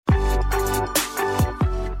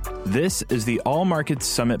This is the All Markets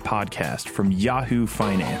Summit podcast from Yahoo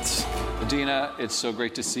Finance. Adena, it's so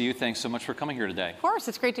great to see you. Thanks so much for coming here today. Of course,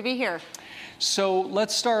 it's great to be here. So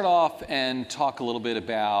let's start off and talk a little bit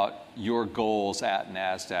about your goals at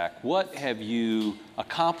NASDAQ. What have you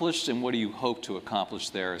accomplished and what do you hope to accomplish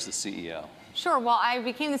there as the CEO? Sure. Well, I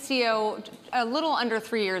became the CEO a little under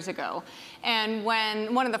 3 years ago. And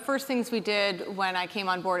one of the first things we did when I came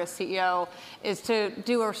on board as CEO is to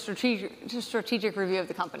do a strategic review of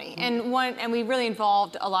the company. And we really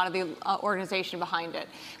involved a lot of the organization behind it.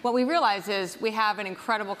 What we realized is we have an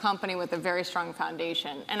incredible company with a very strong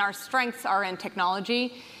foundation. And our strengths are in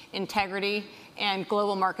technology, integrity, and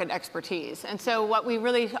global market expertise. And so what we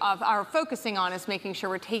really are focusing on is making sure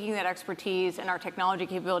we're taking that expertise and our technology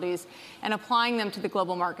capabilities and applying them to the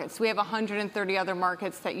global markets. We have 130 other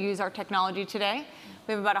markets that use our technology today.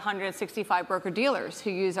 We have about 165 broker-dealers who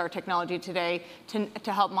use our technology today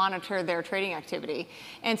to help monitor their trading activity.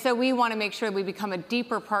 And so we want to make sure we become a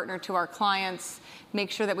deeper partner to our clients, make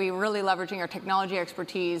sure that we're really leveraging our technology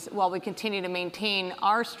expertise while we continue to maintain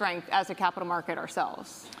our strength as a capital market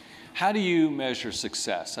ourselves. How do you measure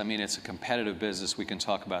success? I mean, it's a competitive business. We can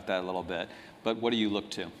talk about that a little bit. But what do you look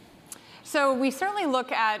to? So we certainly look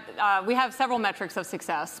at, we have several metrics of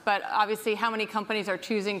success, but obviously how many companies are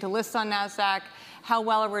choosing to list on NASDAQ, how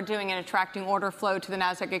well are we doing in attracting order flow to the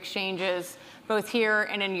NASDAQ exchanges, both here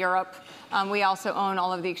and in Europe. We also own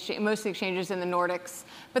all of most of the exchanges in the Nordics.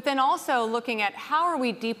 But then also looking at how are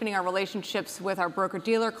we deepening our relationships with our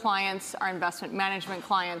broker-dealer clients, our investment management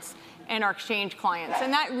clients, and our exchange clients.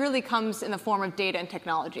 And that really comes in the form of data and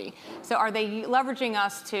technology. So are they leveraging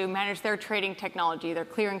us to manage their trading technology, their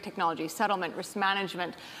clearing technology, settlement, risk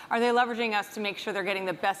management? Are they leveraging us to make sure they're getting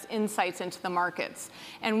the best insights into the markets?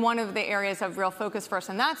 And one of the areas of real focus for us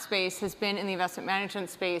in that space has been in the investment management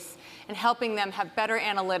space and helping them have better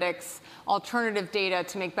analytics, alternative data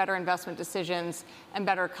to make better investment decisions, and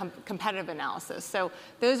better competitive analysis. So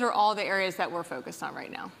those are all the areas that we're focused on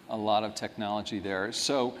right now. A lot of technology there.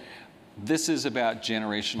 So this is about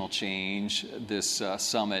generational change, this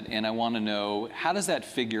summit, and I want to know, how does that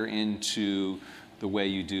figure into the way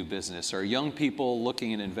you do business? Are young people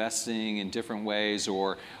looking at investing in different ways,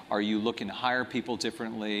 or are you looking to hire people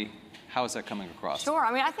differently? How is that coming across? Sure.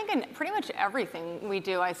 I mean, I think in pretty much everything we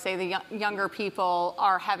do, I say the younger people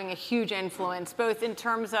are having a huge influence, both in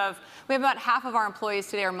terms of, we have about half of our employees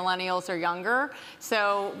today are millennials or younger.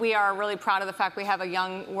 So we are really proud of the fact we have a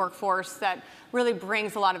young workforce that really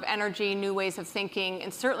brings a lot of energy, new ways of thinking,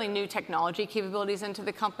 and certainly new technology capabilities into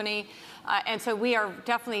the company. And so we are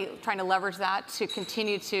definitely trying to leverage that to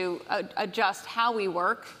continue to adjust how we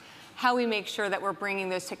work, how we make sure that we're bringing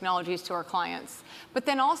those technologies to our clients. But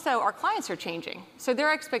then also our clients are changing. So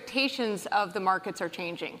their expectations of the markets are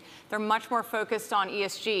changing. They're much more focused on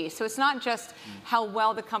ESG. So it's not just how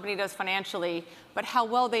well the company does financially, but how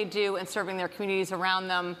well they do in serving their communities around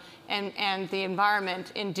them and the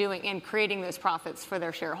environment in creating those profits for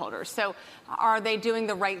their shareholders. So are they doing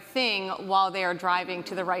the right thing while they are driving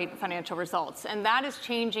to the right financial results? And that is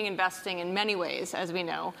changing investing in many ways, as we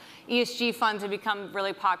know. ESG funds have become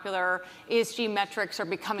really popular. ESG metrics are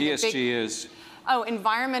becoming a big... ESG is? Oh,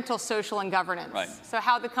 environmental, social, and governance. Right. So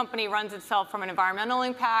how the company runs itself from an environmental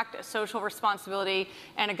impact, a social responsibility,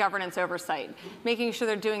 and a governance oversight. Making sure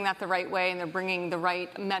they're doing that the right way and they're bringing the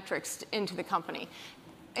right metrics into the company.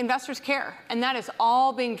 Investors care, and that is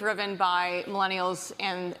all being driven by millennials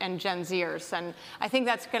and Gen Zers. And I think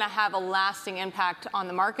that's going to have a lasting impact on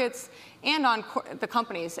the markets and on the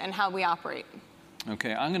companies and how we operate.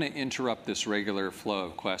 Okay, I'm going to interrupt this regular flow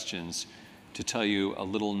of questions to tell you a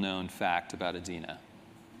little known fact about Adena.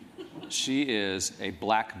 She is a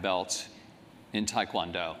black belt in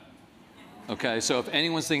Taekwondo. Okay, so if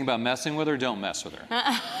anyone's thinking about messing with her, don't mess with her,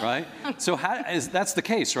 right? So that's the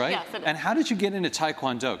case, right? Yes, it is. And how did you get into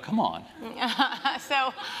Taekwondo? Come on.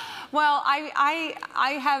 Well,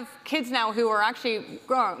 I have kids now who are actually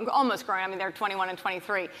almost growing. I mean, they're 21 and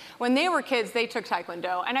 23. When they were kids, they took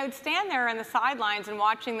Taekwondo. And I would stand there on the sidelines and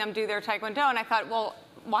watching them do their Taekwondo, and I thought, well,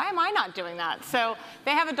 why am I not doing that? So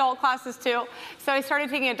they have adult classes too. So I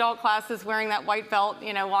started taking adult classes, wearing that white belt,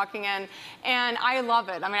 walking in, and I love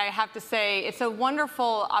it. I mean, I have to say, it's a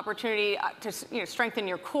wonderful opportunity to strengthen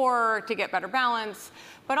your core, to get better balance,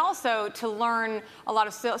 but also to learn a lot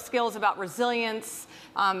of skills about resilience,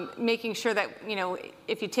 making sure that,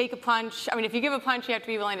 if you take a punch, if you give a punch, you have to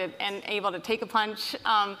be willing to and able to take a punch.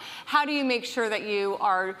 How do you make sure that you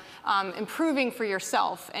are improving for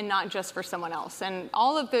yourself and not just for someone else? And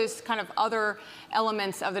all of those kind of other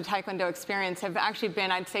elements of the Taekwondo experience have actually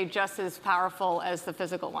been, I'd say, just as powerful as the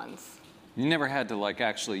physical ones. You never had to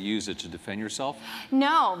actually use it to defend yourself?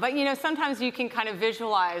 No, but sometimes you can kind of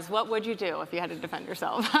visualize what would you do if you had to defend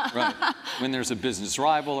yourself. Right. When there's a business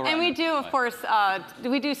rival around. And we do, of course,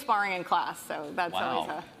 we do sparring in class, so that's Wow.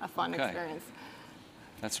 always a fun experience.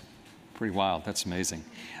 That's pretty wild. That's amazing.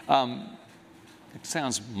 It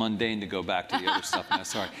sounds mundane to go back to the other stuff. No,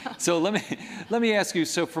 sorry. So let me ask you.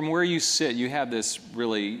 So from where you sit, you have this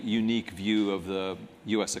really unique view of the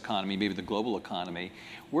U.S. economy, maybe the global economy.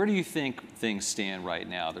 Where do you think things stand right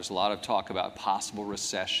now? There's a lot of talk about possible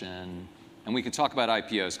recession, and we can talk about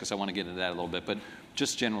IPOs because I want to get into that a little bit. But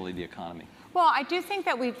just generally the economy. Well, I do think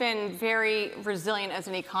that we've been very resilient as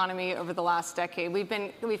an economy over the last decade.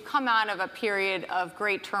 We've come out of a period of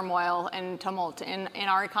great turmoil and tumult in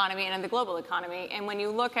our economy and in the global economy. And when you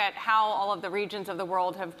look at how all of the regions of the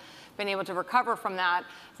world have been able to recover from that,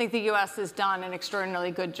 I think the U.S. has done an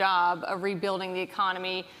extraordinarily good job of rebuilding the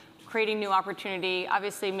economy, creating new opportunity,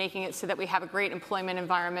 obviously making it so that we have a great employment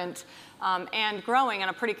environment, and growing on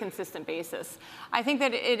a pretty consistent basis. I think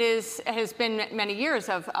that it has been many years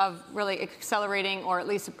of really accelerating or at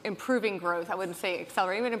least improving growth. I wouldn't say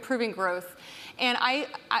accelerating, but improving growth. And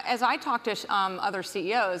as I talk to other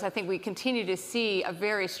CEOs, I think we continue to see a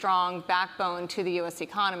very strong backbone to the U.S.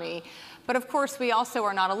 economy. But of course, we also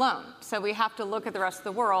are not alone. So we have to look at the rest of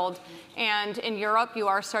the world. And in Europe, you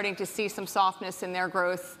are starting to see some softness in their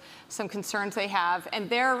growth, some concerns they have. And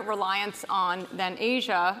their reliance on then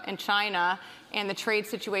Asia and China and the trade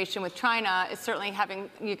situation with China is certainly having,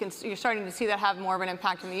 you're starting to see that have more of an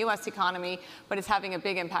impact on the US economy, but it's having a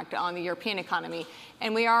big impact on the European economy.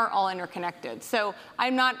 And we are all interconnected. So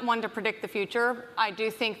I'm not one to predict the future. I do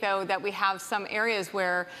think, though, that we have some areas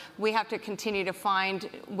where we have to continue to find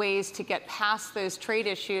ways to get past those trade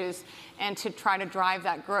issues and to try to drive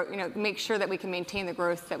that growth, make sure that we can maintain the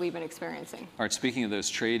growth that we've been experiencing. All right, speaking of those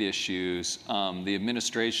trade issues, the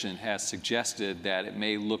administration has suggested that it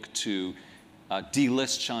may look to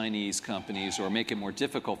delist Chinese companies or make it more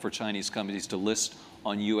difficult for Chinese companies to list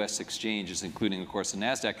on U.S. exchanges, including, of course, the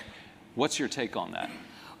NASDAQ. What's your take on that?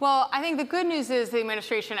 Well, I think the good news is the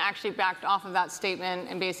administration actually backed off of that statement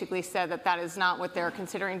and basically said that that is not what they're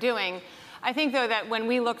considering doing. I think, though, that when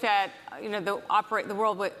we looked at the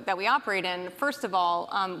world that we operate in, first of all,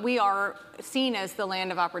 we are seen as the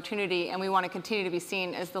land of opportunity, and we want to continue to be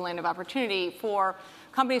seen as the land of opportunity for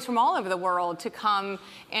companies from all over the world to come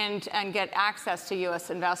and get access to U.S.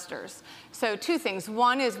 investors. So two things.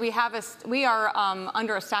 One is we are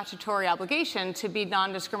under a statutory obligation to be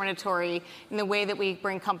non-discriminatory in the way that we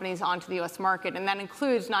bring companies onto the U.S. market, and that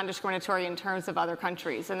includes non-discriminatory in terms of other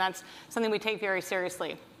countries, and that's something we take very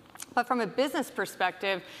seriously. But from a business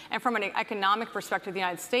perspective and from an economic perspective of the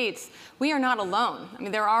United States, we are not alone. I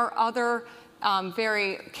mean, there are other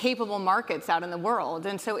very capable markets out in the world.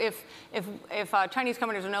 And so if Chinese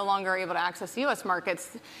companies are no longer able to access the U.S.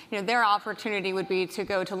 markets, their opportunity would be to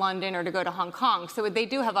go to London or to go to Hong Kong. So they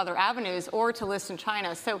do have other avenues, or to list in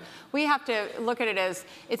China. So we have to look at it as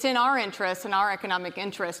it's in our interest and our economic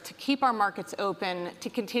interest to keep our markets open,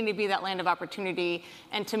 to continue to be that land of opportunity,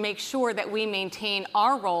 and to make sure that we maintain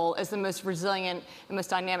our role as the most resilient and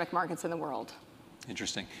most dynamic markets in the world.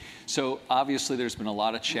 Interesting. So obviously there's been a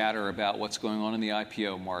lot of chatter about what's going on in the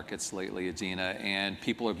IPO markets lately, Adena, and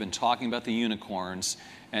people have been talking about the unicorns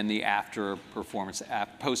and the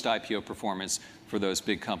post-IPO performance for those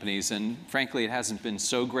big companies, and frankly, it hasn't been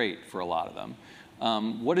so great for a lot of them.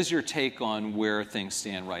 What is your take on where things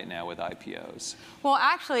stand right now with IPOs? Well,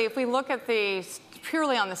 actually, if we look at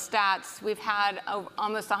purely on the stats, we've had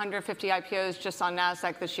almost 150 IPOs just on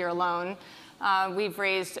NASDAQ this year alone. We've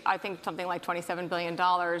raised, I think, something like $27 billion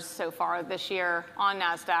so far this year on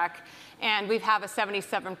NASDAQ. And we have a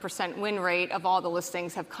 77% win rate of all the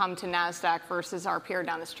listings have come to NASDAQ versus our peer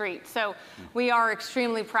down the street. So we are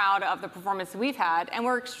extremely proud of the performance that we've had. And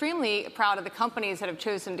we're extremely proud of the companies that have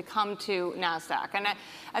chosen to come to NASDAQ. And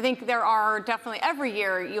I think there are definitely, every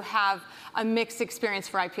year, you have a mixed experience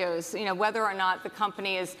for IPOs. Whether or not the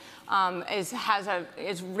company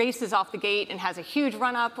races off the gate and has a huge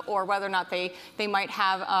run-up, or whether or not they might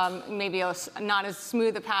have maybe not as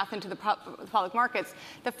smooth a path into the public markets.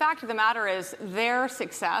 The fact of the matter is their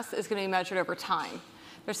success is going to be measured over time.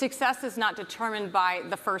 Their success is not determined by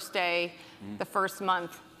the first day, the first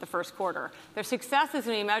month, the first quarter. Their success is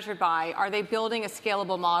going to be measured by, are they building a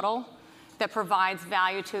scalable model that provides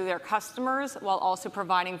value to their customers while also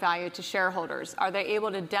providing value to shareholders? Are they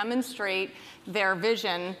able to demonstrate their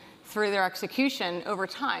vision through their execution over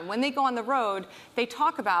time? When they go on the road, they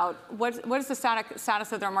talk about what is the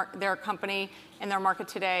status of their company and their market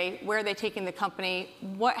today, where are they taking the company,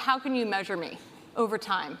 how can you measure me over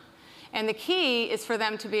time? And the key is for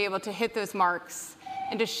them to be able to hit those marks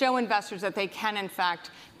and to show investors that they can, in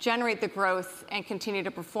fact, generate the growth and continue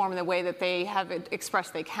to perform in the way that they have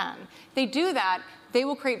expressed they can. If they do that, they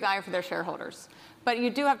will create value for their shareholders. But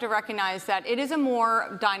you do have to recognize that it is a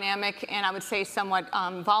more dynamic and I would say somewhat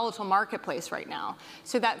volatile marketplace right now.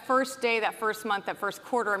 So that first day, that first month, that first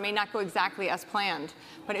quarter, it may not go exactly as planned,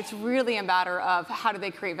 but it's really a matter of how do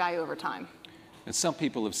they create value over time. And some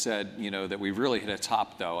people have said, that we've really hit a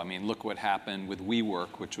top, though. I mean, look what happened with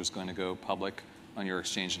WeWork, which was going to go public on your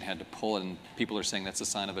exchange and had to pull it. And people are saying that's a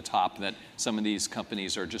sign of a top, that some of these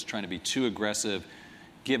companies are just trying to be too aggressive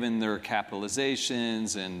given their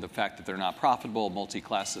capitalizations and the fact that they're not profitable,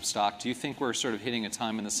 multi-class of stock. Do you think we're sort of hitting a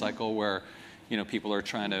time in the cycle where, people are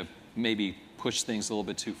trying to maybe push things a little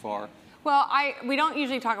bit too far? Well, we don't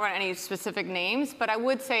usually talk about any specific names, but I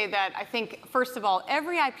would say that I think, first of all,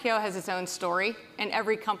 every IPO has its own story, and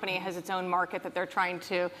every company has its own market that they're trying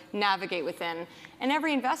to navigate within. And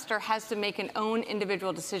every investor has to make an own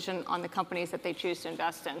individual decision on the companies that they choose to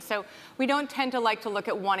invest in. So we don't tend to like to look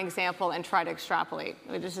at one example and try to extrapolate.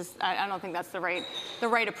 I don't think that's the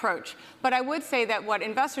right approach. But I would say that what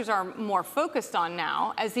investors are more focused on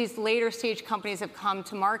now, as these later stage companies have come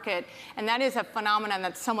to market, and that is a phenomenon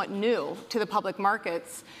that's somewhat new to the public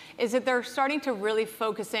markets, is that they're starting to really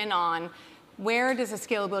focus in on where does the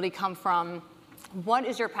scalability come from? What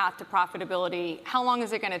is your path to profitability? How long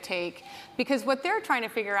is it going to take? Because what they're trying to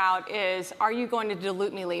figure out is, are you going to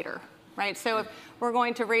dilute me later? Right? So if we're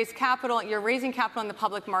going to raise capital, you're raising capital in the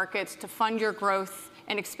public markets to fund your growth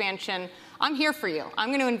and expansion, I'm here for you. I'm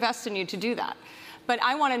going to invest in you to do that. But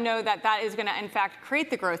I want to know that that is going to, in fact,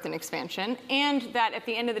 create the growth and expansion, and that at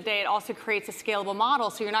the end of the day, it also creates a scalable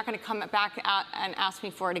model, so you're not going to come back out and ask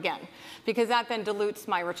me for it again, because that then dilutes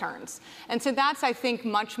my returns. And so that's, I think,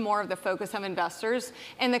 much more of the focus of investors.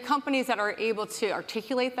 And the companies that are able to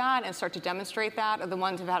articulate that and start to demonstrate that are the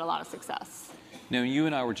ones who've had a lot of success. Now, you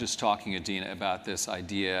and I were just talking, Adena, about this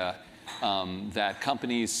idea that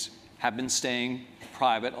companies have been staying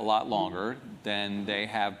private a lot longer than they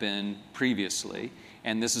have been previously.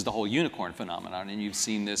 And this is the whole unicorn phenomenon. And you've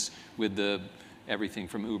seen this with everything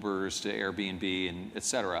from Ubers to Airbnb and et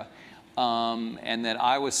cetera. And that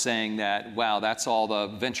I was saying that, wow, that's all the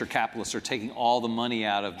venture capitalists are taking all the money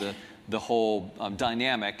out of the whole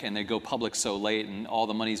dynamic, and they go public so late, and all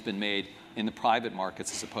the money's been made in the private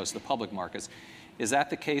markets as opposed to the public markets. Is that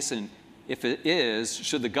the case? And if it is,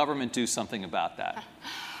 should the government do something about that?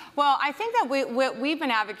 Well, I think that what we've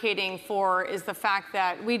been advocating for is the fact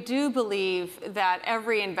that we do believe that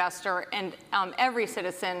every investor and every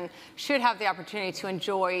citizen should have the opportunity to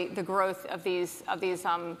enjoy the growth of these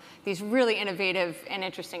really innovative and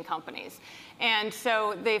interesting companies. And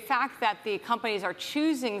so the fact that the companies are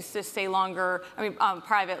choosing to stay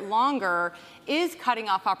private longer is cutting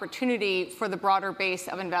off opportunity for the broader base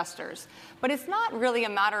of investors. But it's not really a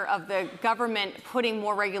matter of the government putting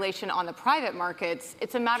more regulation on the private markets.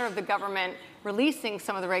 It's a matter of the government releasing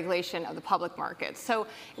some of the regulation of the public markets. So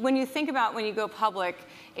when you think about when you go public,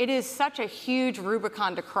 it is such a huge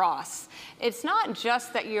Rubicon to cross. It's not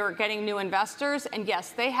just that you're getting new investors, and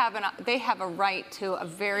yes, they have a right to a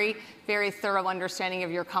very, very thorough understanding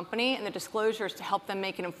of your company and the disclosures to help them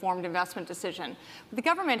make an informed investment decision. The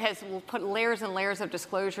government has put layers and layers of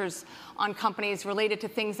disclosures on companies related to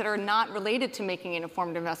things that are not related to making an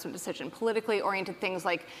informed investment decision, politically oriented things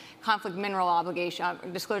like conflict mineral obligation,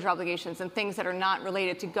 disclosure obligations, and things that are not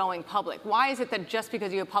related to going public. Why is it that just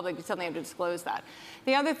because you go public, you suddenly have to disclose that?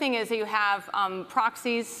 The other thing is that you have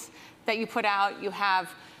proxies that you put out. You have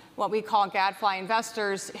what we call gadfly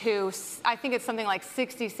investors, who I think it's something like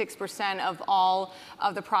 66% of all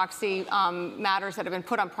of the proxy matters that have been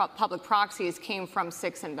put on public proxies came from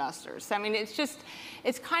 6 investors. I mean,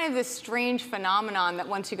 it's kind of this strange phenomenon that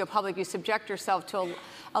once you go public, you subject yourself to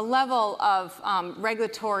a level of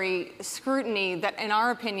regulatory scrutiny that, in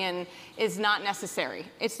our opinion, is not necessary.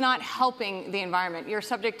 It's not helping the environment. You're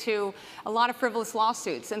subject to a lot of frivolous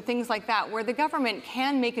lawsuits and things like that, where the government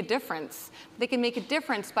can make a difference. They can make a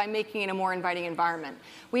difference by making it a more inviting environment.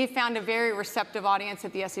 We have found a very receptive audience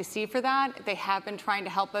at the SEC for that. They have been trying to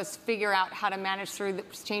help us figure out how to manage through the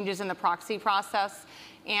changes in the proxy process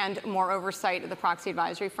and more oversight of the proxy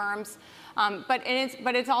advisory firms. But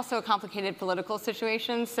it's also a complicated political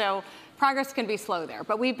situation, so progress can be slow there.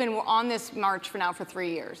 But we've been on this march for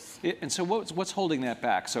 3 years. And so what's holding that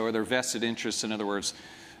back? So are there vested interests? In other words,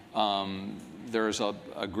 there's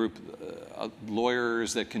a group of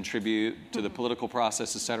lawyers that contribute to the political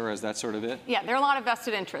process, et cetera. Is that sort of it? Yeah, there are a lot of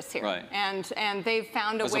vested interests here. Right. And they've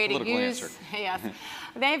found a That's way a to political use answer. yes.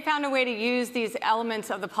 They've found a way to use these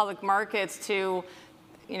elements of the public markets to,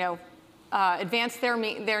 advance their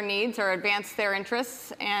needs or advance their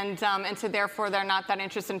interests, and so therefore they're not that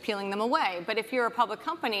interested in peeling them away. But if you're a public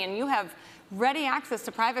company and you have ready access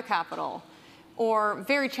to private capital or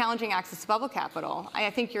very challenging access to public capital, I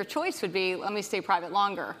think your choice would be, let me stay private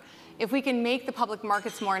longer. If we can make the public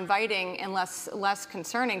markets more inviting and less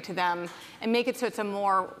concerning to them, and make it so it's a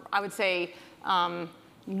more, I would say,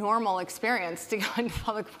 normal experience to go into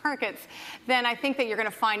public markets, then I think that you're going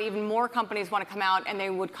to find even more companies want to come out, and they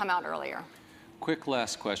would come out earlier. Quick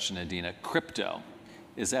last question, Adena. Crypto,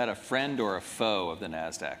 is that a friend or a foe of the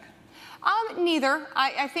NASDAQ? Neither.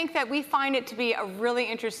 I think that we find it to be a really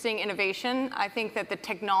interesting innovation. I think that the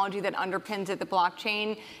technology that underpins it, the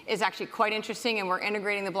blockchain, is actually quite interesting, and we're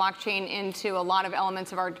integrating the blockchain into a lot of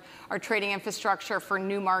elements of our trading infrastructure for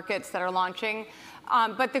new markets that are launching.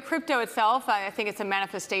 But the crypto itself, I think it's a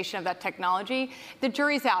manifestation of that technology. The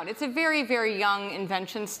jury's out. It's a very, very young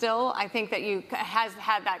invention still. I think that has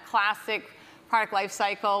had that classic product life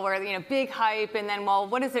cycle where, big hype, and then, well,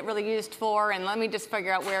 what is it really used for? And let me just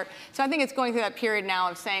figure out where. So I think it's going through that period now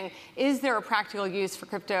of saying, is there a practical use for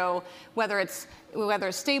crypto, whether it's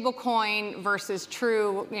stable coin versus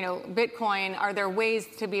true, Bitcoin? Are there ways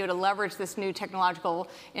to be able to leverage this new technological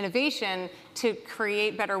innovation to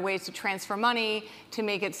create better ways to transfer money, to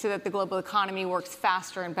make it so that the global economy works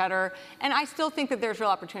faster and better? And I still think that there's real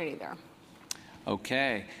opportunity there.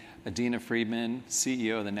 Okay. Adena Friedman,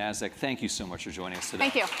 CEO of the NASDAQ, thank you so much for joining us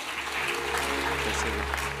today. Thank you. Appreciate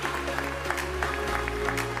it.